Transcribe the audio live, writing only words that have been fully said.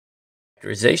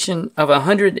Factorization of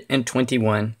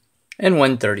 121 and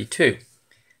 132.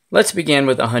 Let's begin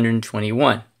with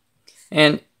 121.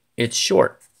 And it's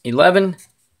short. 11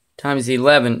 times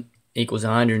 11 equals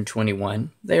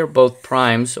 121. They are both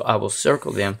primes, so I will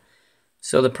circle them.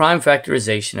 So the prime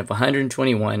factorization of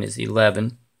 121 is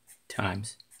 11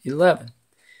 times 11.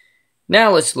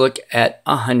 Now let's look at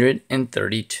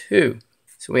 132.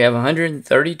 So we have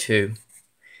 132,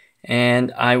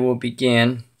 and I will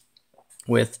begin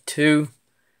with 2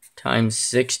 times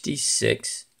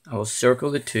 66. I will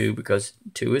circle the 2 because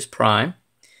 2 is prime.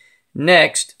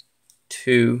 Next,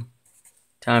 2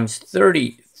 times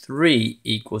 33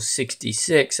 equals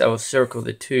 66. I will circle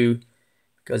the 2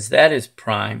 because that is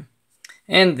prime.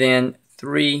 And then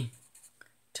 3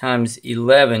 times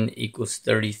 11 equals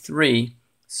 33.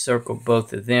 Circle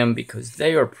both of them because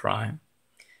they are prime.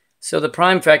 So the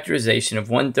prime factorization of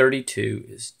 132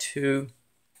 is 2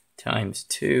 times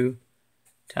 2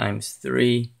 times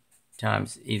 3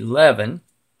 times 11,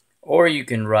 or you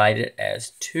can write it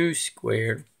as 2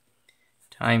 squared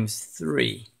times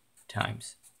 3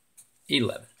 times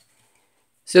 11.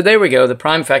 So there we go, the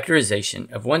prime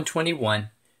factorization of 121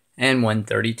 and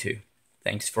 132.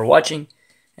 Thanks for watching,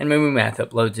 and MooMooMath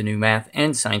uploads a new math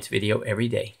and science video every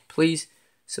day. Please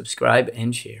subscribe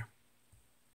and share.